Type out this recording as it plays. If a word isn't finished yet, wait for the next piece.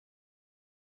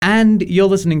And you're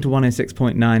listening to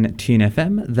 106.9 Tune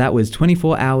FM. That was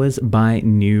 24 Hours by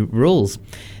New Rules.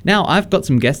 Now, I've got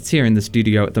some guests here in the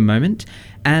studio at the moment,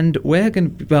 and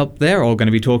they're all going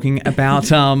to be talking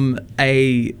about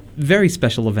a very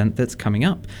special event that's coming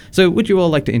up. So would you all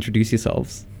like to introduce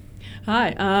yourselves?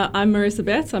 Hi, I'm Marissa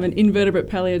Betts. I'm an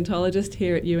invertebrate paleontologist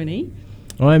here at UNE.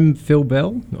 I'm Phil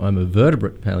Bell. I'm a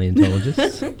vertebrate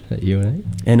paleontologist at UNE.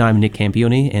 And I'm Nick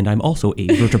Campione, and I'm also a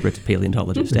vertebrate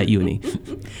paleontologist at UNE.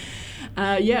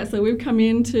 So we've come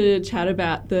in to chat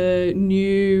about the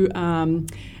new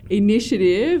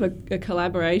initiative, a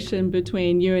collaboration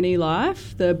between UNE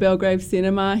Life, the Belgrave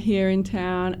Cinema here in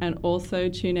town, and also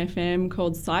Tune FM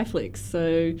called SciFlix.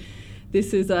 So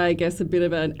this is, I guess, a bit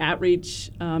of an outreach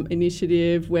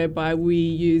initiative whereby we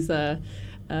use a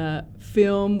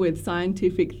film with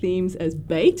scientific themes as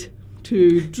bait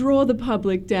to draw the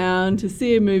public down to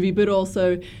see a movie, but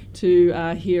also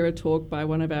to hear a talk by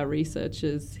one of our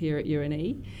researchers here at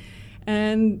UNE.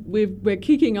 And we're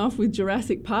kicking off with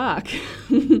Jurassic Park,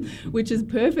 which is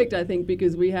perfect, I think,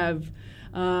 because we have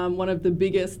one of the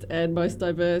biggest and most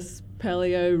diverse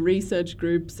paleo research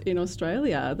groups in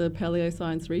Australia, the Paleo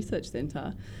Science Research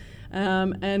Centre.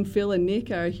 And Phil and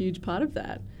Nick are a huge part of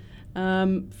that.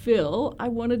 Phil, I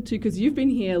wanted to, because you've been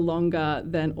here longer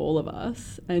than all of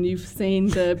us, and you've seen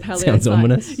the paleo. Sounds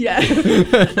ominous. Yeah.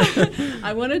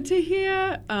 I wanted to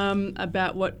hear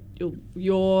about what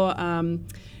your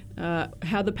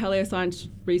how the Paleo Science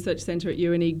Research Centre at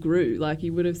UNE grew. Like,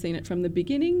 you would have seen it from the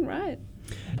beginning, right?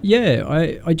 Yeah,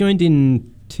 I joined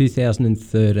in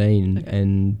 2013, okay.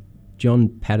 And John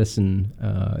Patterson,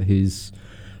 who's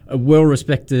a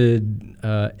well-respected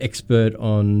expert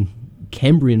on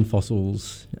Cambrian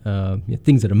fossils,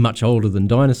 things that are much older than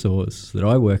dinosaurs that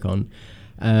I work on.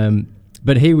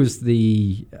 But he was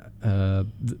the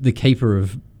keeper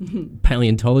of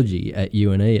paleontology at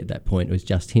UNE at that point. It was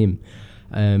just him.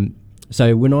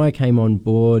 So when I came on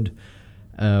board,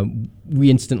 we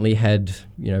instantly had,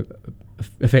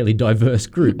 a fairly diverse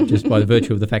group just by the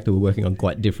virtue of the fact that we're working on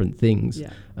quite different things.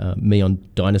 Yeah. Me on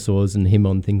dinosaurs and him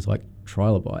on things like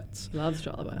trilobites. Loves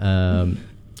trilobites.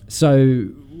 So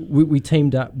we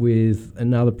teamed up with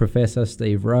another professor,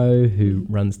 Steve Rowe, who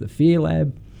runs the FEAR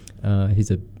Lab. He's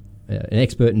an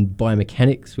expert in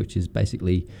biomechanics, which is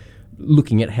basically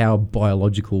looking at how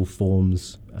biological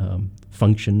forms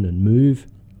function and move.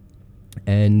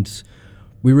 And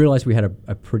we realised we had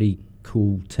a pretty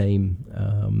cool team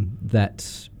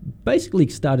that basically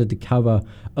started to cover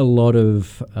a lot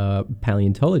of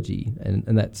paleontology,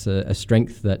 and that's a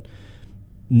strength that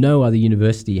no other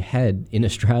university had in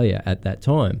Australia at that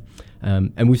time.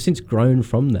 And we've since grown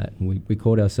from that. We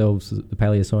called ourselves the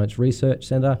Paleo Science Research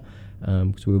Centre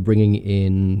because we were bringing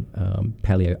in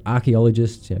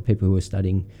paleoarchaeologists, people who were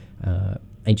studying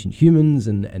ancient humans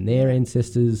and their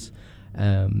ancestors,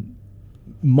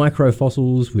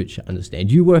 microfossils, which I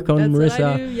understand you work on, That's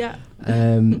Marissa. What I do, yeah.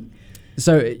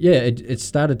 It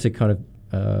started to kind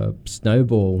of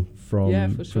snowball from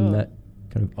that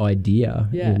kind of idea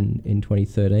in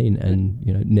 2013, and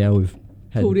now we've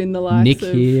had pulled in the likes Nick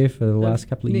here for the last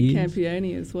couple of years. Nick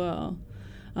Campione as well.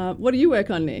 What do you work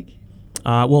on, Nick?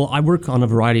 Well, I work on a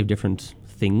variety of different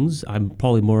things. I'm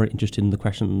probably more interested in the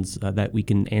questions that we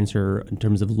can answer in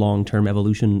terms of long-term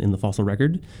evolution in the fossil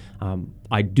record.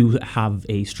 I do have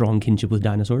a strong kinship with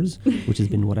dinosaurs, which has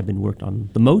been what I've been worked on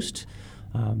the most.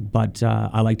 But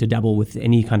I like to dabble with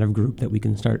any kind of group that we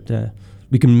can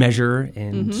we can measure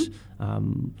and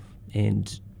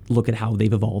look at how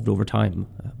they've evolved over time.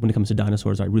 When it comes to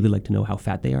dinosaurs, I really like to know how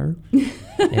fat they are.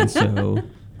 And so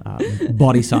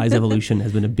body size evolution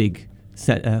has been a big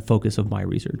focus of my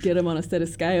research. Get them on a set of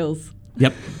scales.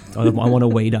 Yep. I want to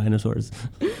weigh dinosaurs.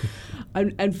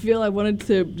 And Phil, I wanted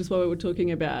to, just while we were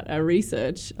talking about our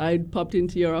research, I popped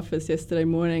into your office yesterday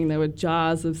morning. There were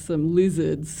jars of some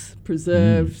lizards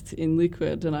preserved in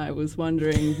liquid, and I was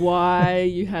wondering why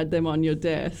you had them on your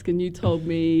desk, and you told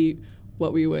me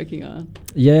what were you working on?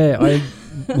 Yeah,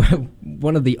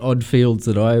 one of the odd fields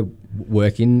that I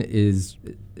work in is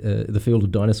the field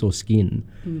of dinosaur skin.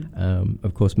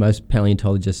 Of course, most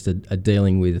paleontologists are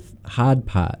dealing with hard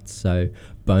parts, so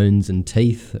bones and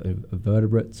teeth of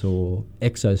vertebrates, or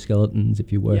exoskeletons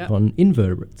if you work on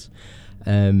invertebrates.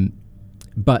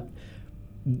 But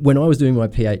when I was doing my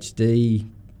PhD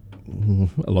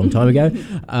a long time ago,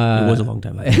 it was a long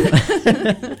time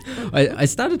ago. I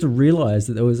started to realise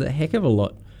that there was a heck of a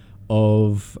lot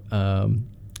of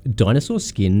dinosaur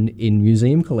skin in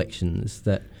museum collections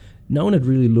that no one had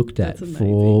really looked at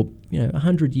for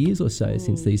 100 years or so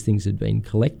since these things had been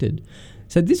collected.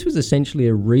 So this was essentially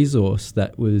a resource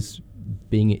that was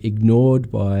being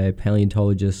ignored by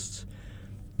paleontologists,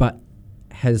 but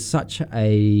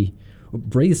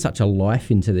breathes such a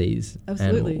life into these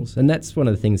animals. And that's one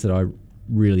of the things that I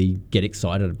really get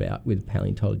excited about with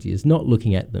paleontology, is not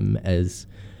looking at them as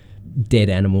dead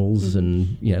animals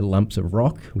and lumps of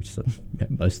rock, which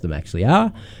most of them actually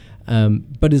are,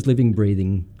 but as living,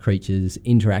 breathing creatures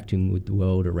interacting with the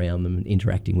world around them and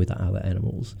interacting with other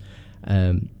animals.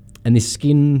 And this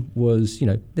skin was,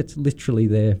 that's literally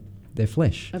their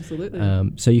flesh.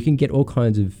 Absolutely. So you can get all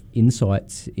kinds of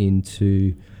insights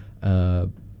into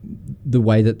the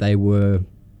way that they were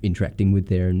interacting with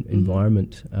their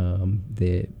environment,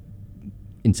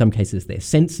 in some cases their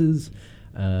senses,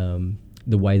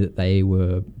 the way that they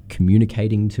were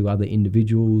communicating to other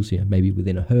individuals, maybe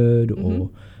within a herd or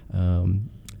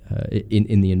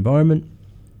in the environment.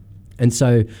 And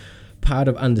so part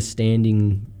of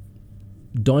understanding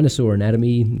dinosaur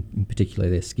anatomy, in particular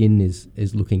their skin,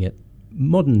 is looking at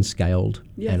modern scaled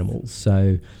animals,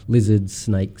 so lizards,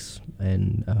 snakes,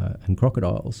 and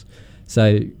crocodiles.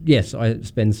 So yes, I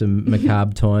spend some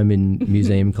macabre time in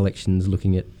museum collections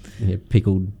looking at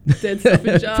pickled dead stuff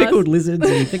in jars. Pickled lizards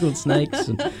and pickled snakes,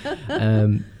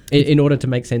 and, in order to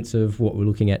make sense of what we're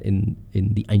looking at in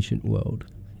the ancient world.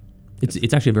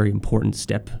 It's actually a very important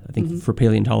step, I think, for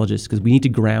paleontologists, because we need to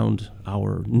ground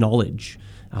our knowledge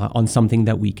on something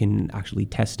that we can actually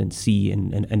test and see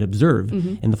and observe.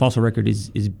 And the fossil record is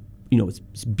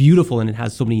it's beautiful, and it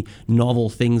has so many novel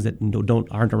things that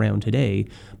aren't around today.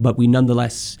 But we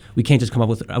can't just come up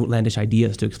with outlandish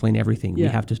ideas to explain everything. Yeah.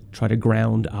 We have to try to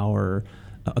ground our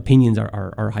opinions,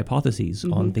 our hypotheses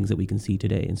on things that we can see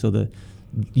today. And so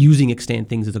using extant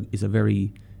things is a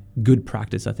very good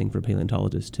practice, I think, for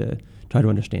paleontologists to try to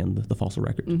understand the fossil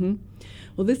record.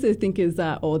 Well, this, I think, is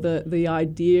the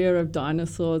idea of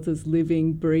dinosaurs as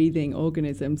living, breathing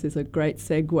organisms is a great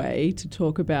segue to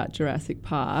talk about Jurassic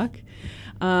Park.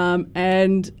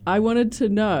 And I wanted to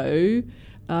know,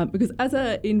 because as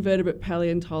an invertebrate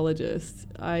paleontologist,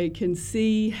 I can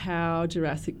see how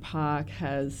Jurassic Park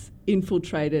has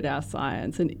infiltrated our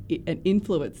science and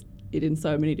influenced it in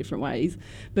so many different ways.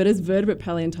 But as vertebrate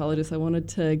paleontologists, I wanted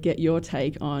to get your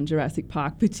take on Jurassic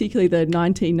Park, particularly the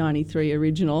 1993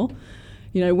 original.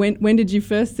 When did you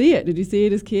first see it? Did you see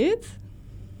it as kids?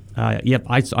 Yep,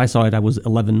 I saw it. I was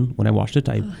 11 when I watched it.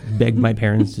 I begged my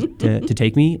parents to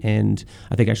take me, and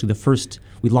I think actually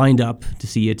we lined up to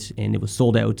see it, and it was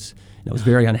sold out. And I was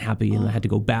very unhappy, and I had to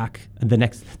go back the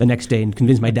next day and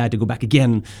convince my dad to go back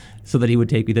again so that he would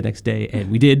take me the next day, and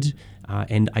we did.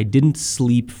 And I didn't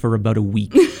sleep for about a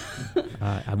week.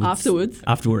 Afterwards?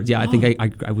 Afterwards, yeah. I think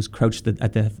I was crouched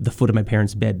at the foot of my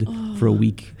parents' bed for a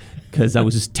week because I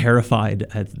was just terrified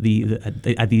at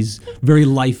these very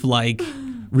lifelike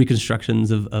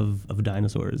reconstructions of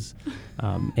dinosaurs.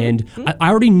 And I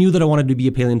already knew that I wanted to be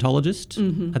a paleontologist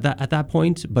at that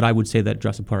point, but I would say that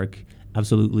Jurassic Park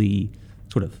absolutely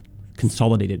sort of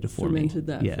consolidated it for me. Cemented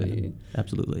that for you.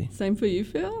 Absolutely. Same for you,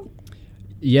 Phil?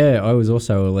 Yeah, I was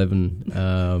also 11,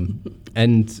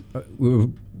 and we were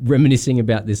reminiscing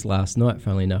about this last night,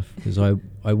 funnily enough, because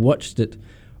I watched it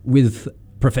with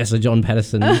Professor John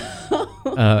Patterson,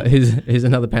 who's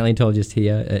another paleontologist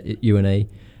here at UNE.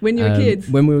 When you were kids?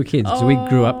 When we were kids. So we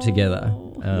grew up together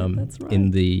that's right.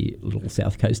 in the little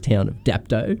south coast town of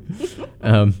Dapto.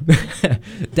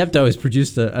 Dapto has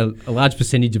produced a large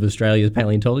percentage of Australia's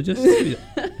paleontologists.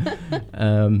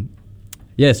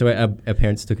 Yeah, so our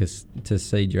parents took us to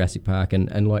see Jurassic Park,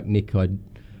 and like Nick,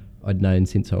 I'd known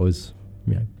since I was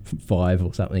 5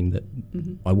 or something that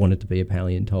I wanted to be a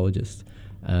paleontologist.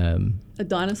 A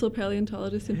dinosaur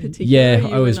paleontologist in particular? Yeah,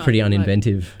 I was pretty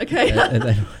uninventive. Okay.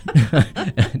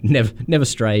 Never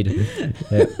strayed.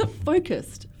 Yeah.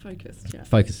 Focused, yeah.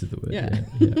 Focus is the word. Yeah.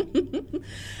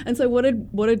 And so what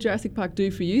did Jurassic Park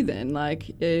do for you then? Like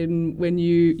when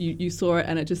you saw it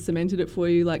and it just cemented it for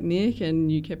you like Nick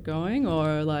and you kept going?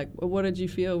 Or like what did you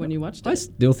feel when you watched it? I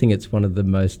still think it's one of the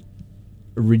most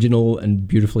original and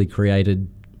beautifully created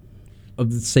of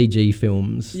the CG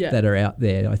films that are out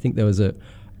there. I think there was a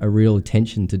real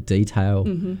attention to detail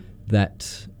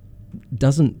that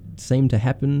doesn't seem to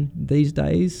happen these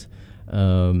days.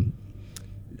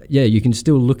 You can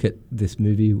still look at this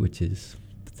movie, which is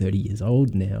 30 years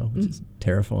old now, which is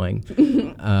terrifying.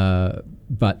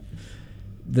 But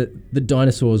the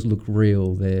dinosaurs look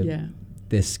real.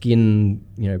 Their skin,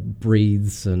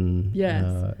 breathes, and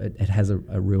it has a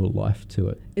real life to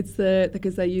it. It's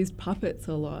because they used puppets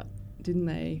a lot, didn't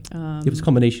they? It was a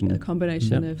combination. A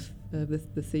combination of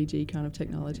the CG kind of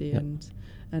technology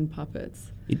and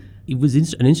puppets. It was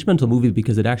an instrumental movie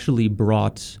because it actually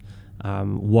brought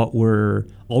what were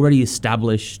already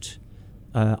established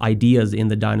ideas in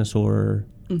the dinosaur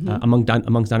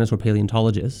amongst dinosaur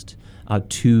paleontologists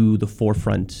to the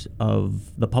forefront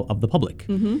of the public.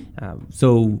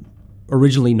 So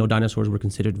originally, dinosaurs were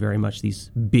considered very much these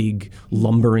big,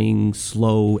 lumbering,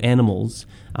 slow animals.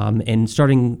 And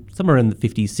starting somewhere in the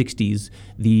 50s, 60s,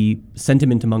 the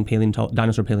sentiment among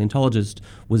dinosaur paleontologists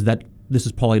was that this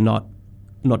is probably not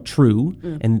true.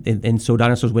 And so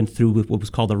dinosaurs went through with what was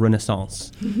called a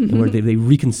renaissance, and where they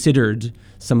reconsidered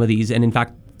some of these. And in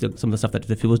fact, some of the stuff that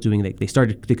Phil was doing, they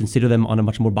started to consider them on a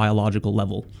much more biological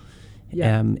level.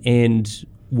 Yeah. And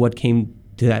what came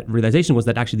to that realization was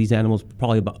that actually these animals were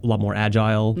probably a lot more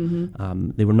agile.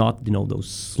 They were not, those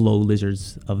slow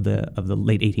lizards of the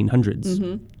late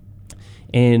 1800s.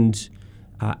 And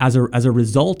as a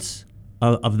result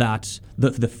of that,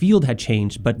 the field had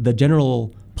changed, but the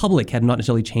general public had not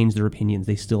necessarily changed their opinions.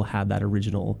 They still had that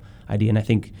original idea, and I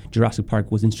think Jurassic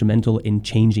Park was instrumental in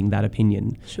changing that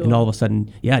opinion. Sure. And all of a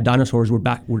sudden, dinosaurs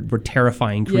were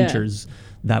terrifying creatures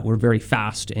that were very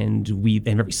fast and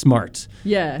very smart.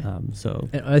 Yeah.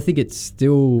 And I think it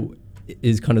still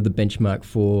is kind of the benchmark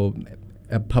for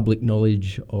a public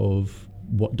knowledge of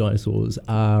what dinosaurs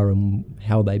are and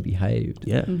how they behaved.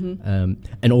 Yeah.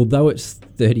 And although it's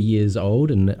 30 years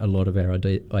old and a lot of our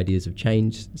ideas have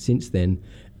changed since then,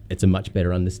 it's a much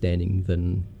better understanding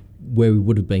than where we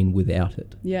would have been without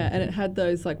it. Yeah, and it had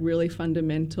those really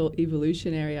fundamental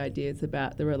evolutionary ideas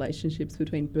about the relationships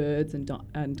between birds and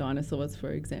dinosaurs, for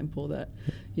example, that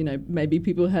maybe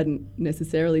people hadn't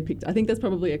necessarily picked. I think that's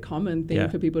probably a common thing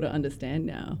for people to understand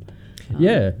now.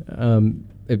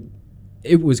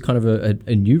 It was kind of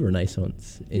a new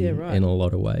renaissance in a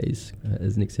lot of ways.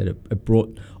 As Nick said, it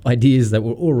brought ideas that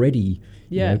were already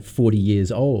 40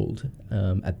 years old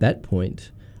at that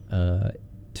point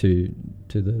to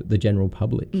the general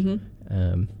public.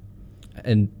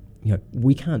 And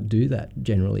we can't do that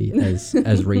generally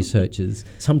as researchers.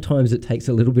 Sometimes it takes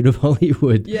a little bit of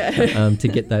Hollywood to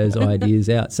get those ideas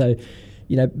out. So,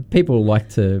 people like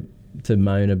to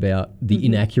moan about the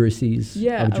inaccuracies of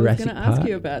Jurassic Park. I was going to ask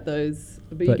you about those,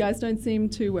 but you guys don't seem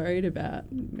too worried about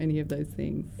any of those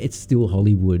things. It's still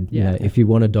Hollywood. If you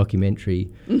want a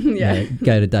documentary,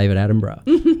 go to David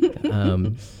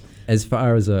Attenborough. As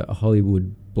far as a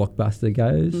Hollywood blockbuster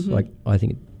goes, I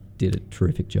think it did a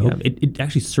terrific job. Yeah, it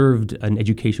actually served an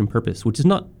education purpose, which is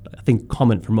not, I think,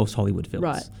 common for most Hollywood films.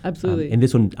 Right, absolutely. And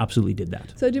this one absolutely did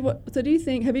that. So do you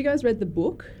think, have you guys read the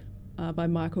book by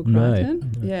Michael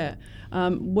Crichton? No. Yeah.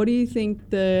 What do you think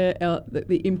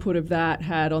the input of that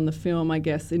had on the film, I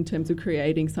guess, in terms of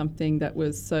creating something that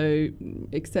was so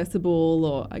accessible,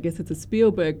 or I guess it's a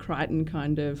Spielberg-Crichton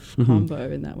kind of combo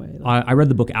in that way? I read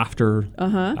the book after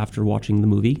watching the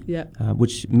movie,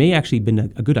 which may actually have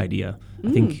been a good idea. I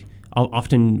think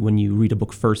often when you read a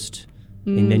book first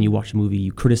and then you watch a movie,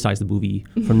 you criticize the movie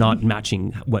for not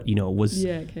matching what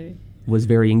was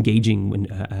very engaging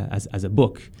as a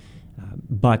book.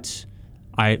 But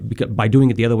by doing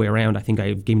it the other way around, I think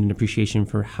I've gained an appreciation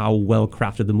for how well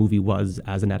crafted the movie was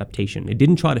as an adaptation. It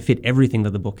didn't try to fit everything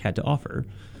that the book had to offer.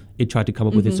 It tried to come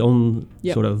up with its own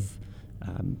sort of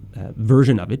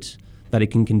version of it that it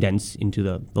can condense into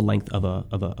the length of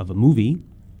a movie,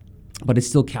 but it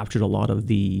still captured a lot of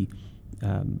the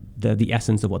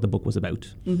essence of what the book was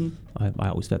about. I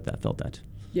always felt that.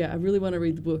 Yeah, I really want to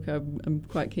read the book. I'm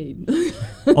quite keen.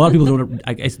 A lot of people don't.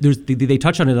 I guess they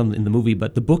touch on it in the movie,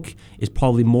 but the book is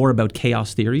probably more about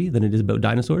chaos theory than it is about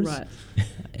dinosaurs. Right.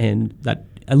 And that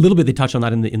a little bit they touch on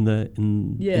that in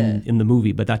the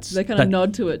movie, but that's they kind of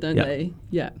nod to it, don't they?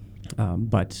 Yeah.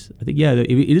 But I think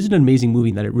it is an amazing movie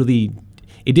in that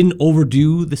it didn't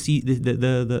overdo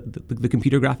the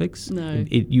computer graphics. No.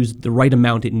 It used the right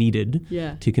amount it needed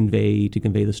to convey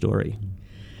the story.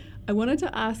 I wanted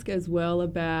to ask as well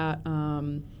about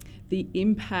the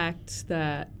impact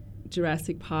that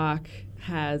Jurassic Park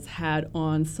has had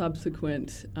on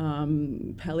subsequent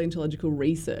paleontological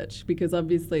research, because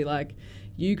obviously,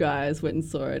 you guys went and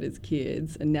saw it as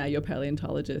kids, and now you're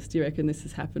paleontologists. Do you reckon this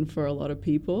has happened for a lot of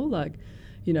people?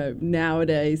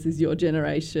 Nowadays is your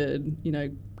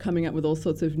generation, coming up with all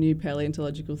sorts of new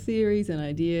paleontological theories and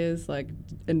ideas.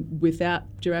 And without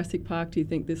Jurassic Park, do you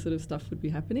think this sort of stuff would be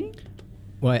happening?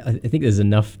 Well, I think there's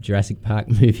enough Jurassic Park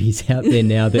movies out there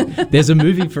now that there's a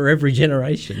movie for every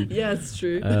generation. Yeah, it's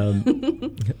true.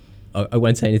 I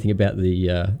won't say anything about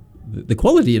the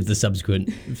quality of the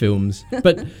subsequent films,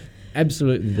 but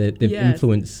absolutely they've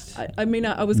influenced. I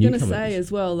was going to say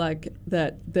as well,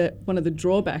 that one of the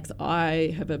drawbacks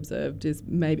I have observed is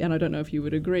maybe, and I don't know if you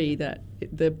would agree, that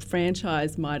the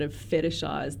franchise might have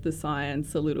fetishized the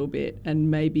science a little bit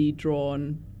and maybe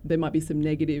there might be some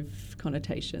negative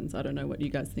connotations. I don't know what you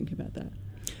guys think about that.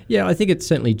 Yeah, I think it's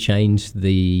certainly changed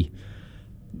the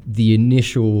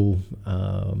initial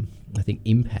I think,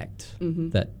 impact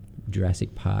that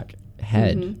Jurassic Park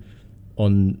had Mm-hmm.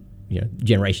 on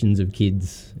generations of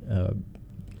kids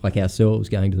like ourselves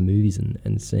going to the movies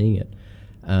and seeing it.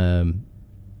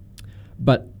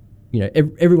 But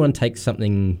everyone takes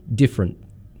something different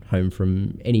home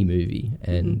from any movie,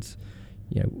 and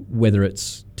whether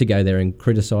it's to go there and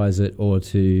criticize it or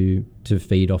to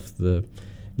feed off the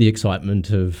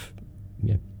excitement of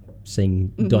seeing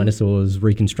dinosaurs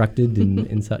reconstructed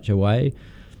in such a way,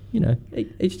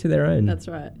 each to their own. That's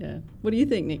right. Yeah. What do you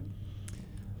think, Nick?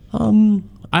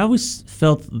 I always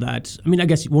felt that, I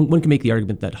guess one can make the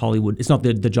argument that Hollywood, it's not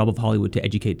the job of Hollywood to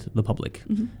educate the public.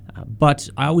 But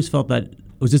I always felt that it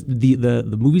was just the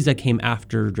movies that came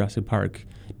after Jurassic Park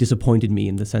disappointed me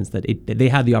in the sense that they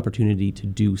had the opportunity to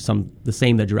do the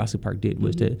same that Jurassic Park did,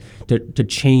 was to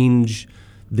change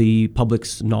the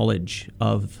public's knowledge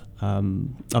of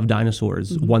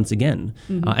dinosaurs once again.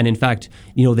 And in fact,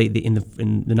 they in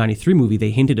the 93 movie,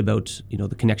 they hinted about,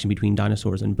 the connection between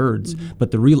dinosaurs and birds, but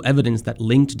the real evidence that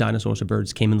linked dinosaurs to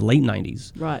birds came in the late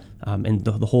 90s. Right. And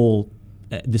the whole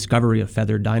discovery of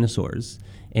feathered dinosaurs.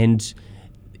 And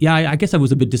yeah, I guess I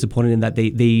was a bit disappointed in that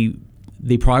they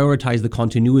prioritized the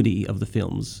continuity of the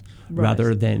films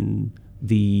rather than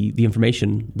the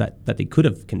information that they could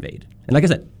have conveyed. And like I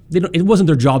said, it wasn't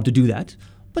their job to do that.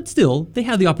 But still, they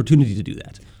had the opportunity to do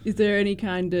that. Is there any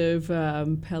kind of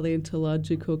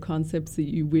paleontological concepts that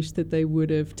you wish that they would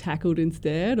have tackled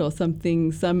instead, or some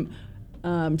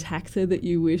taxa that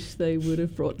you wish they would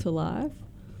have brought to life?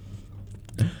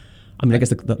 I guess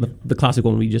the classic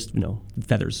one, we just,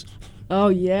 feathers. Oh,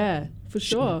 yeah, for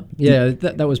sure. Yeah,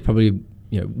 that was probably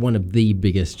one of the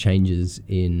biggest changes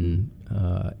in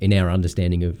our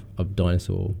understanding of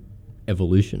dinosaur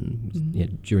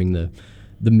evolution. During the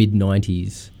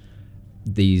mid-90s,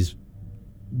 these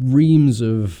reams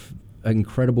of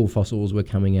incredible fossils were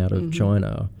coming out of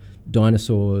China.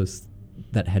 Dinosaurs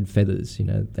that had feathers,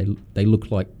 they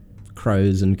looked like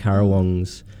crows and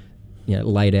currawongs,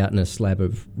 laid out in a slab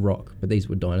of rock, but these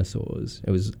were dinosaurs.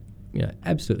 It was,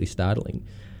 absolutely startling.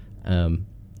 And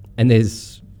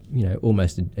there's,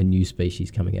 almost a new species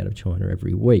coming out of China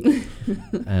every week.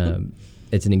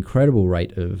 It's an incredible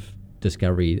rate of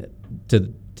discovery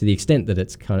to the extent that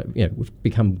it's kind of, we've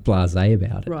become blasé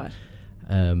about it. Right.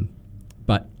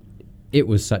 But it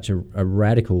was such a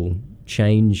radical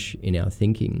change in our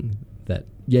thinking that,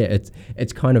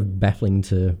 it's kind of baffling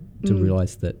to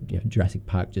realise that Jurassic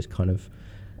Park just kind of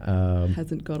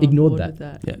hasn't got ignored on board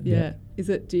that. with that. Yeah. Is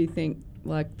it, do you think,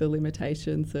 like the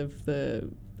limitations of the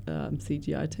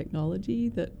CGI technology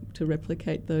that to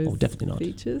replicate those definitely not.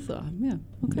 features? Oh, yeah.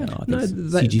 Okay. No,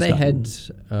 they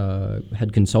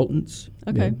had consultants,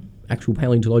 actual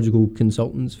paleontological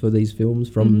consultants for these films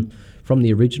from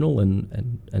the original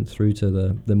and through to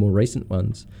the more recent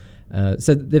ones.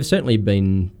 So they've certainly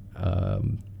been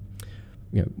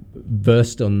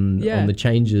versed on the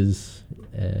changes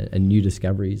and new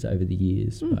discoveries over the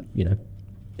years, but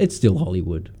it's still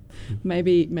Hollywood.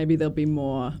 Maybe there'll be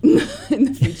more in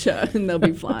the future, and there'll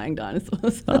be flying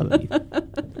dinosaurs.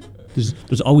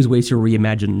 There's always ways to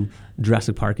reimagine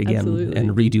Jurassic Park again. Absolutely.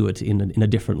 And redo it in a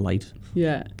different light.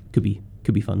 Yeah, could be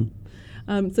fun.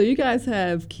 So you guys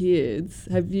have kids.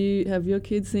 Have your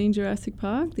kids seen Jurassic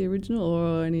Park, the original,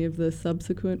 or any of the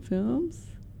subsequent films?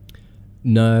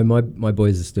 No, my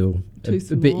boys are still a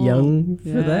bit young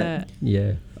for that.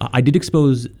 Yeah, I did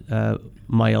expose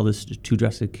my eldest to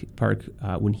Jurassic Park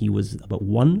when he was about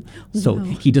 1, so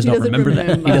he does not remember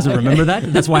that. He doesn't remember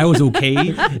that. That's why I was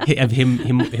okay of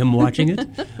him watching it.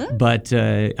 But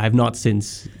I've not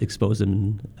since exposed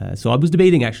him. So I was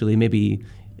debating actually maybe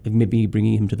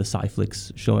bringing him to the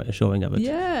Sci-Flix showing of it.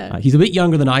 Yeah. He's a bit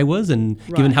younger than I was, and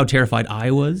given how terrified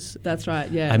I was, that's right.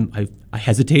 Yeah. I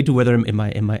hesitate to whether am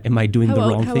I doing the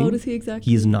wrong thing. How old is he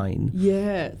exactly? He is 9.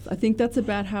 Yes, I think that's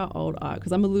about how old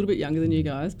because I'm a little bit younger than you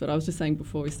guys. But I was just saying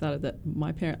before we started that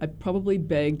I probably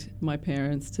begged my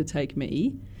parents to take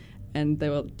me, and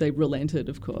they relented,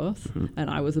 of course. And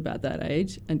I was about that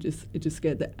age, and it just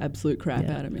scared the absolute crap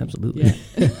out of me. Absolutely.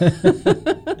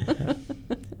 Yeah.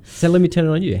 So let me turn it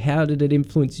on you. How did it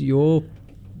influence your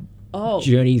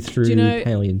journey through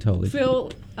paleontology?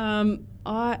 Phil,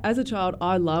 as a child,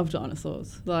 I loved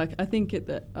dinosaurs. Like, I think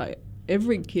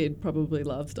every kid probably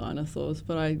loves dinosaurs,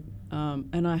 but I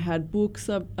had books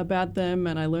about them,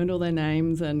 and I learned all their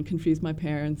names and confused my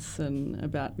parents and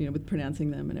about, with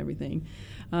pronouncing them and everything.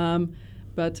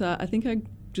 But I think I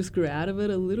just grew out of it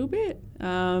a little bit.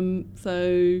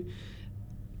 So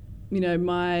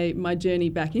my journey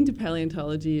back into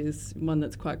paleontology is one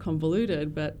that's quite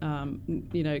convoluted, but,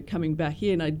 coming back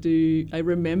in, I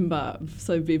remember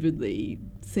so vividly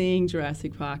seeing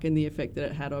Jurassic Park and the effect that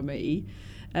it had on me.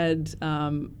 And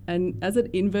as an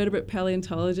invertebrate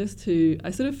paleontologist who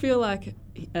I sort of feel like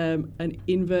an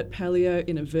invert paleo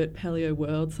in a vert paleo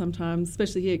world sometimes,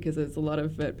 especially here because there's a lot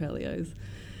of vert paleos,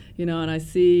 you know, and I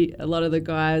see a lot of the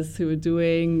guys who are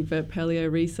doing vert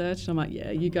paleo research. I'm like,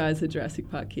 yeah, you guys are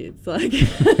Jurassic Park kids, like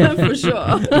for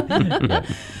sure.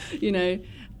 You know,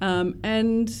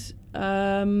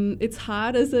 it's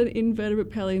hard as an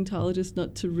invertebrate paleontologist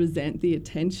not to resent the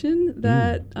attention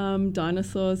that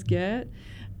dinosaurs get.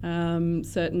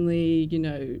 Certainly, you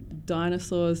know,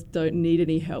 dinosaurs don't need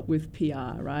any help with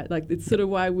PR, right? Like, it's sort of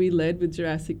why we led with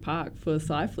Jurassic Park for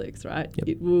SciFlix, right? Yep.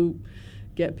 It will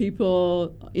get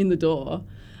people in the door.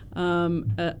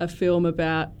 A film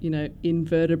about, you know,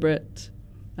 invertebrate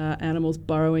animals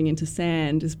burrowing into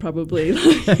sand is probably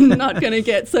like not going to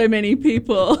get so many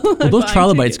people. Well, those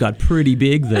trilobites got pretty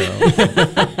big, though.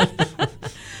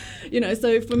 You know,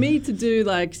 so for me to do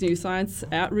like science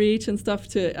outreach and stuff,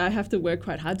 I have to work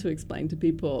quite hard to explain to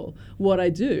people what I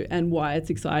do and why it's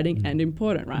exciting and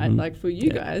important, right? Mm-hmm. Like for you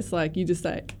guys, like you just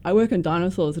say, I work on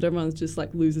dinosaurs, and everyone's just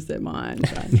like loses their mind,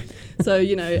 right? So,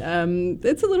 you know,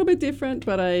 it's a little bit different,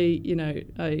 but I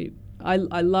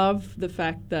love the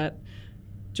fact that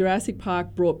Jurassic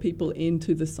Park brought people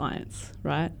into the science,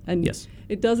 right? And yes.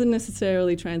 It doesn't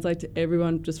necessarily translate to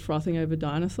everyone just frothing over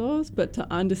dinosaurs, but to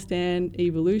understand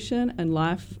evolution and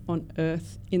life on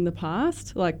Earth in the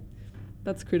past, like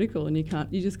that's critical, and you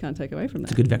just can't take away from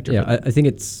that. It's a good vector. Yeah, I think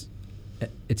it's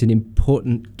an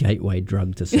important gateway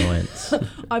drug to science.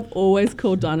 I've always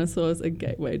called dinosaurs a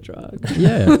gateway drug.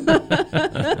 Yeah.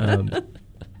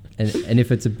 And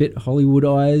if it's a bit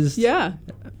Hollywoodized, Yeah,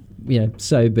 you know,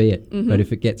 so be it. But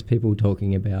if it gets people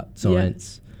talking about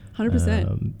science,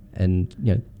 100%. and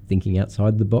you know, thinking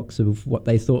outside the box of what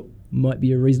they thought might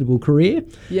be a reasonable career.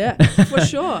 Yeah, for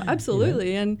sure,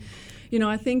 absolutely. And you know,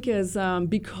 I think as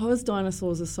because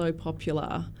dinosaurs are so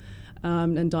popular,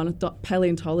 and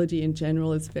paleontology in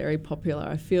general is very popular,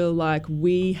 I feel like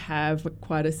we have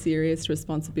quite a serious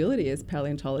responsibility as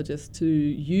paleontologists to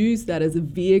use that as a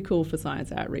vehicle for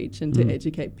science outreach and to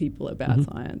educate people about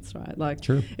science, right? Like,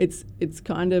 Sure. it's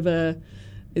kind of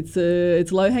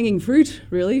it's low-hanging fruit,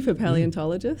 really, for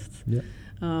paleontologists. Yeah.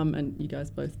 And you guys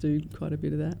both do quite a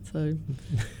bit of that, so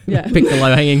yeah. Pick the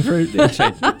low-hanging fruit.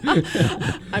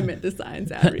 I meant the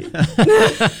science outreach.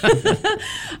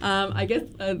 I guess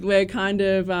we're kind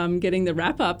of getting the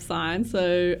wrap-up sign,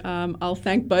 so I'll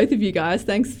thank both of you guys.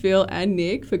 Thanks, Phil and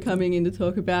Nick, for coming in to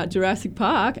talk about Jurassic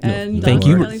Park and Thank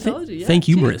you, paleontology. Yeah, thank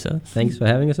you, cheers. Marissa. Thanks for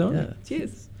having us on. Yeah.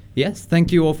 Cheers. Yes,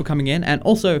 thank you all for coming in. And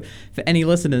also, for any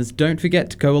listeners, don't forget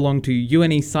to go along to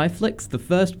UNE SciFlix. The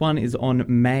first one is on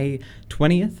May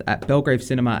 20th at Belgrave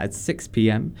Cinema at 6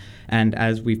 p.m. And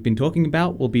as we've been talking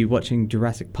about, we'll be watching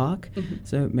Jurassic Park.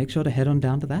 So make sure to head on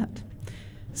down to that.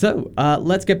 So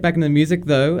let's get back into the music,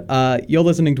 though. You're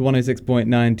listening to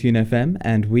 106.9 Tune FM,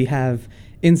 and we have,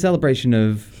 in celebration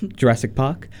of Jurassic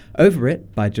Park, Over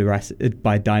It by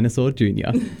Dinosaur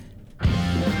Jr.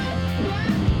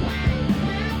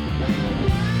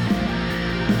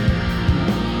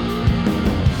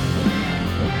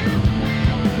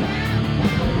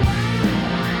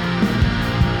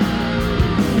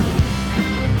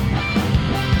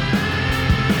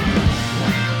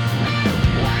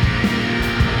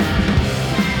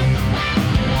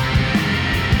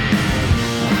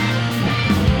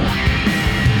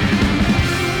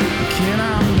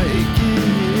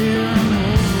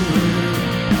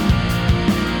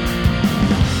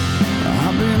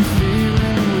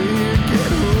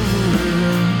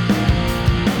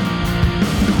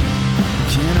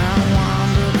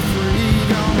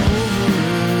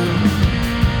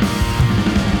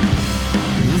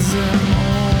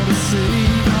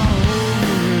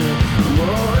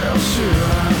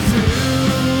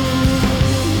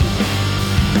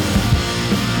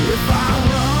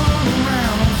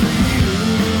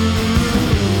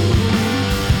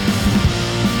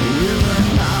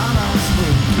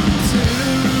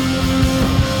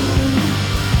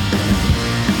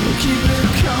 Keep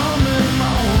it coming.